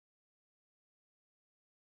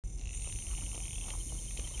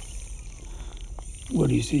What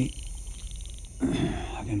do you see?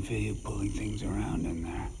 I can feel you pulling things around in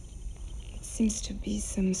there. It seems to be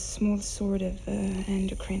some small sort of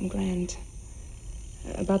endocrine gland.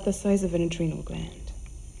 About the size of an adrenal gland.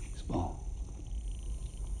 Small.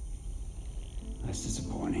 That's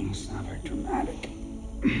disappointing. It's not very dramatic.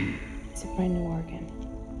 It's a brand new organ.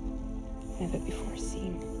 Never before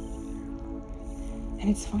seen. And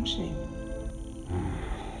it's functioning.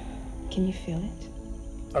 Can you feel it?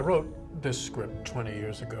 I wrote this script 20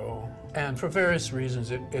 years ago, and for various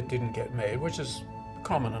reasons it didn't get made, which is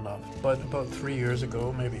common enough. But about 3 years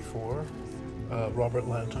ago, maybe 4, Robert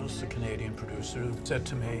Lantos, the Canadian producer, said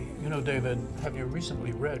to me, "You know, David, have you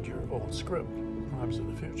recently read your old script, Crimes of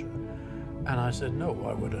the Future?" And I said, "No,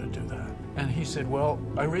 why would I do that?" And he said, "Well,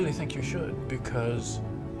 I really think you should, because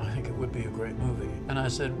I think it would be a great movie." And I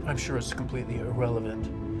said, "I'm sure it's completely irrelevant."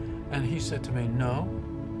 And he said to me, "No,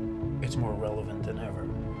 it's more relevant than ever."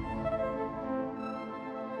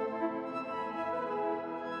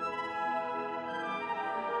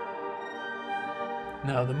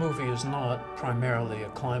 Now, the movie is not primarily a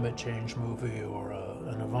climate change movie or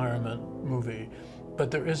an environment movie, but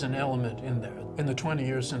there is an element in there. In the 20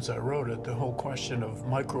 years since I wrote it, the whole question of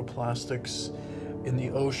microplastics in the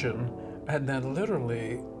ocean, and then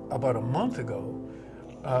literally about a month ago,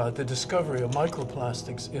 the discovery of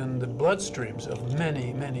microplastics in the bloodstreams of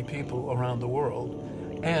many, many people around the world,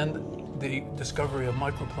 and the discovery of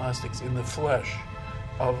microplastics in the flesh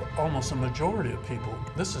of almost a majority of people.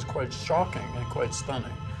 This is quite shocking and quite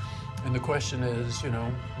stunning. And the question is, you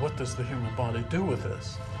know, what does the human body do with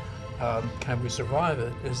this? Can we survive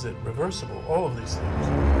it? Is it reversible? All of these things.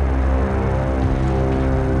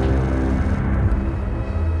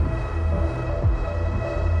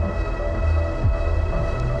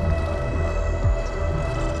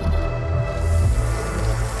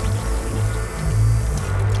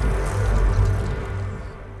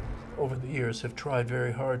 Have tried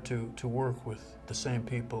very hard to work with the same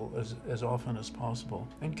people as often as possible.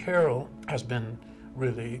 And Carol has been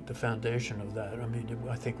really the foundation of that. I mean,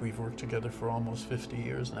 I think we've worked together for almost 50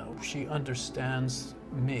 years now. She understands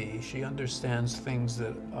me. She understands things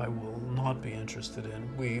that I will not be interested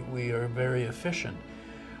in. We are very efficient,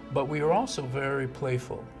 but we are also very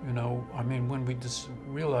playful. You know, I mean, when we just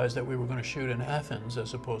realized that we were going to shoot in Athens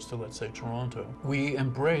as opposed to, let's say, Toronto, we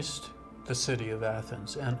embraced the city of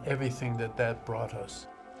Athens and everything that brought us.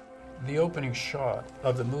 The opening shot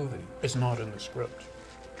of the movie is not in the script.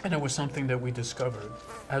 And it was something that we discovered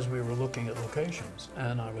as we were looking at locations.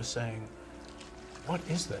 And I was saying, what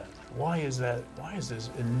is that? Why is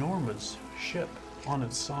this enormous ship on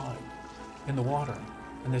its side in the water?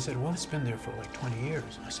 And they said, well, it's been there for like 20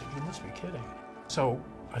 years. I said, you must be kidding. So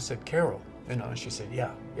I said, Carol, you know, and she said,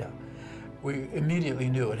 yeah. We immediately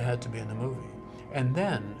knew it had to be in the movie. And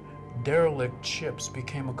then derelict ships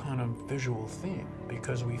became a kind of visual theme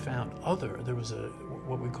because we found there was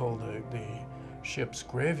what we call the ship's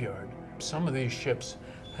graveyard. Some of these ships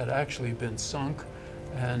had actually been sunk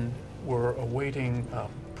and were awaiting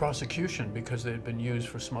prosecution because they had been used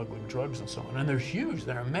for smuggling drugs and so on. And they're huge,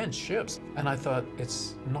 they're immense ships. And I thought,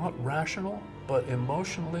 it's not rational, but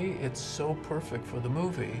emotionally it's so perfect for the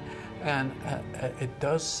movie. And it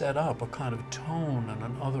does set up a kind of tone and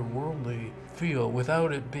an otherworldly feel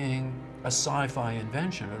without it being a sci-fi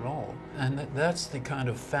invention at all. And that's the kind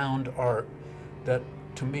of found art that,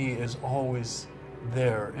 to me, is always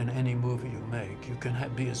there in any movie you make. You can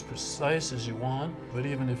be as precise as you want, but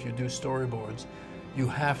even if you do storyboards, you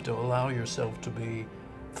have to allow yourself to be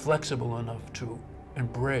flexible enough to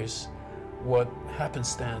embrace what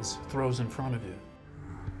happenstance throws in front of you.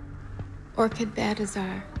 Orchid bed is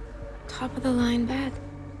our top-of-the-line bed.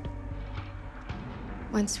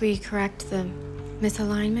 Once we correct the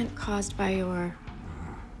misalignment caused by your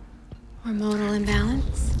hormonal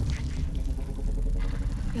imbalance,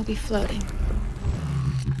 you'll be floating.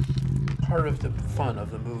 Part of the fun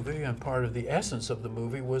of the movie and part of the essence of the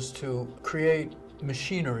movie was to create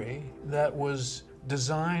machinery that was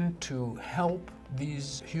designed to help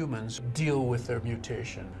these humans deal with their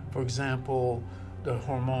mutation. For example, the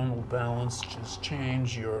hormonal balance just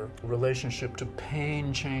change, your relationship to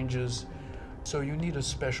pain changes. So you need a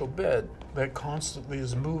special bed that constantly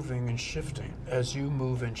is moving and shifting as you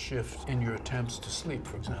move and shift in your attempts to sleep,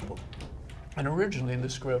 for example. And originally in the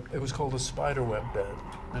script, it was called a spiderweb bed,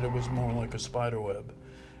 and it was more like a spiderweb.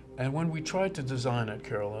 And when we tried to design it,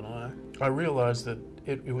 Carol and I realized that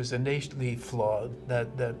it was innately flawed,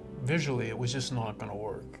 that visually it was just not going to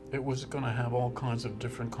work. It was going to have all kinds of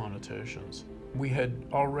different connotations. We had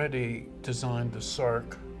already designed the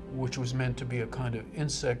sark, which was meant to be a kind of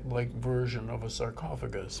insect-like version of a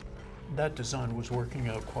sarcophagus. that design was working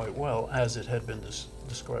out quite well as it had been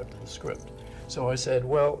described in the script. So I said,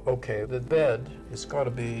 well, okay, the bed has got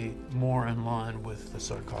to be more in line with the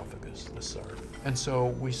sarcophagus, the sarg. And so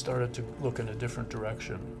we started to look in a different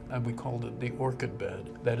direction, and we called it the orchid bed.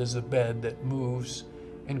 That is a bed that moves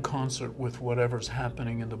in concert with whatever's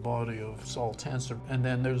happening in the body of Saul Tenser. And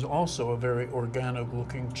then there's also a very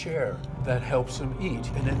organic-looking chair that helps him eat,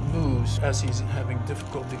 and it moves as he's having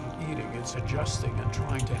difficulty eating. It's adjusting and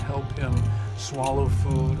trying to help him swallow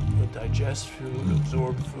food, digest food,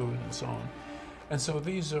 absorb food, and so on. And so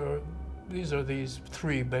these are these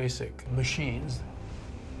three basic machines.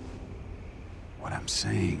 What I'm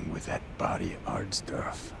saying with that body art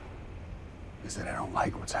stuff is that I don't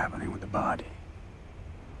like what's happening with the body.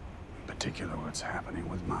 In particular, what's happening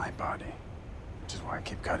with my body, which is why I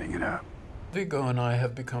keep cutting it up. Viggo and I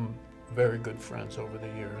have become very good friends over the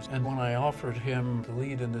years. And when I offered him the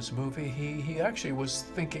lead in this movie, he actually was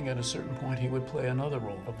thinking at a certain point he would play another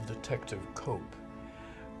role of Detective Cope.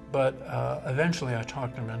 But eventually I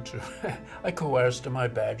talked him into, I coerced him, I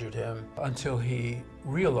badgered him, until he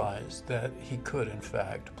realized that he could, in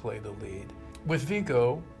fact, play the lead. With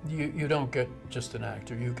Viggo, you don't get just an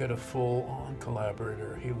actor, you get a full-on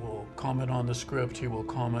collaborator. He will comment on the script, he will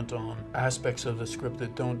comment on aspects of the script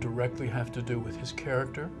that don't directly have to do with his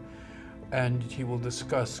character, and he will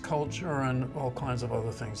discuss culture and all kinds of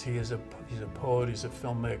other things. He's a poet, he's a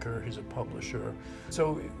filmmaker, he's a publisher.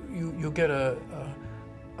 So you get a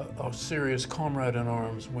serious comrade in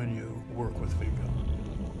arms when you work with Viggo.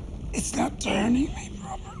 It's not turning me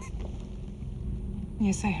properly.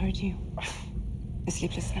 Yes, I heard you. A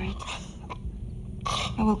sleepless night.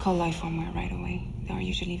 I will call Life Firmware right away. They are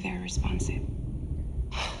usually very responsive.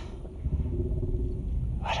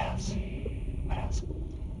 What else? What else?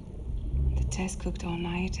 The test cooked all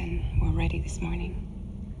night and we're ready this morning.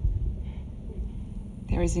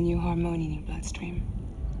 There is a new hormone in your bloodstream.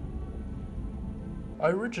 I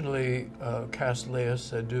originally cast Léa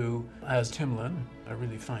Seydoux as Timlin. I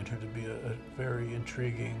really find her to be a very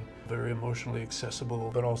intriguing, very emotionally accessible,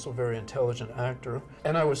 but also very intelligent actor.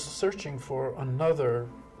 And I was searching for another,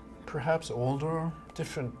 perhaps older,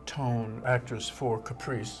 different tone actress for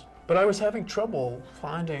Caprice. But I was having trouble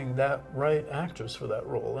finding that right actress for that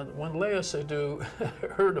role. And when Léa Seydoux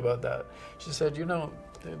heard about that, she said, you know,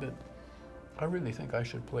 David, I really think I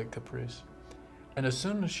should play Caprice. And as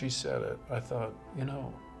soon as she said it, I thought, you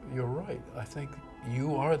know, you're right. I think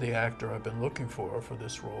you are the actor I've been looking for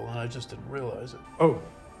this role, and I just didn't realize it. Oh,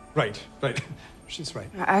 right. She's right.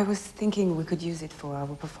 I was thinking we could use it for our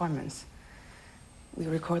performance. We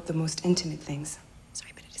record the most intimate things.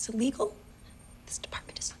 Sorry, but it is illegal. This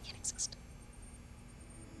department does not yet exist.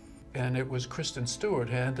 And it was Kristen Stewart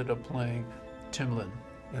who ended up playing Timlin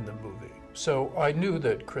in the movie. So I knew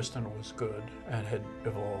that Kristen was good and had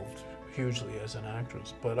evolved hugely as an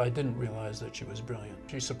actress, but I didn't realize that she was brilliant.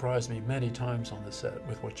 She surprised me many times on the set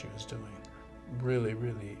with what she was doing. Really,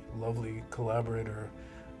 really lovely collaborator,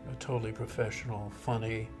 totally professional,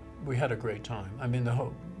 funny. We had a great time. I mean,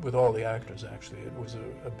 with all the actors, actually, it was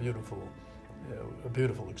a beautiful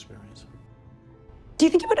experience. Do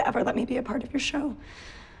you think you would ever let me be a part of your show?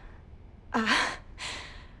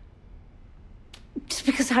 Just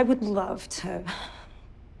because I would love to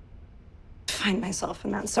find myself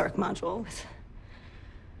in that Sark module with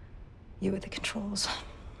you at the controls.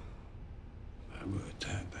 I would.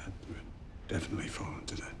 That would definitely fall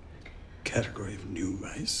into that category of new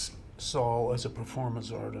rice. Saul, as a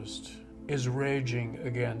performance artist, is raging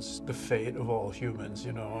against the fate of all humans,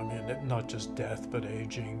 you know. I mean, not just death, but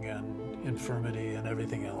aging and infirmity and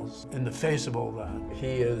everything else. In the face of all that,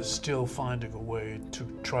 he is still finding a way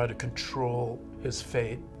to try to control his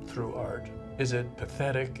fate through art. Is it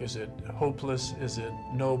pathetic? Is it hopeless? Is it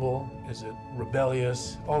noble? Is it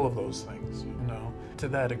rebellious? All of those things, you know. To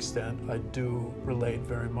that extent, I do relate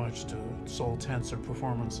very much to Saul Tenser,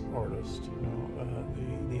 performance artist, you know,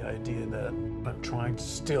 the idea that I'm trying to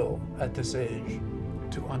still, at this age,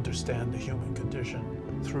 to understand the human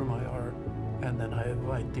condition through my art. And then I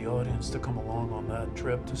invite the audience to come along on that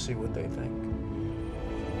trip to see what they think.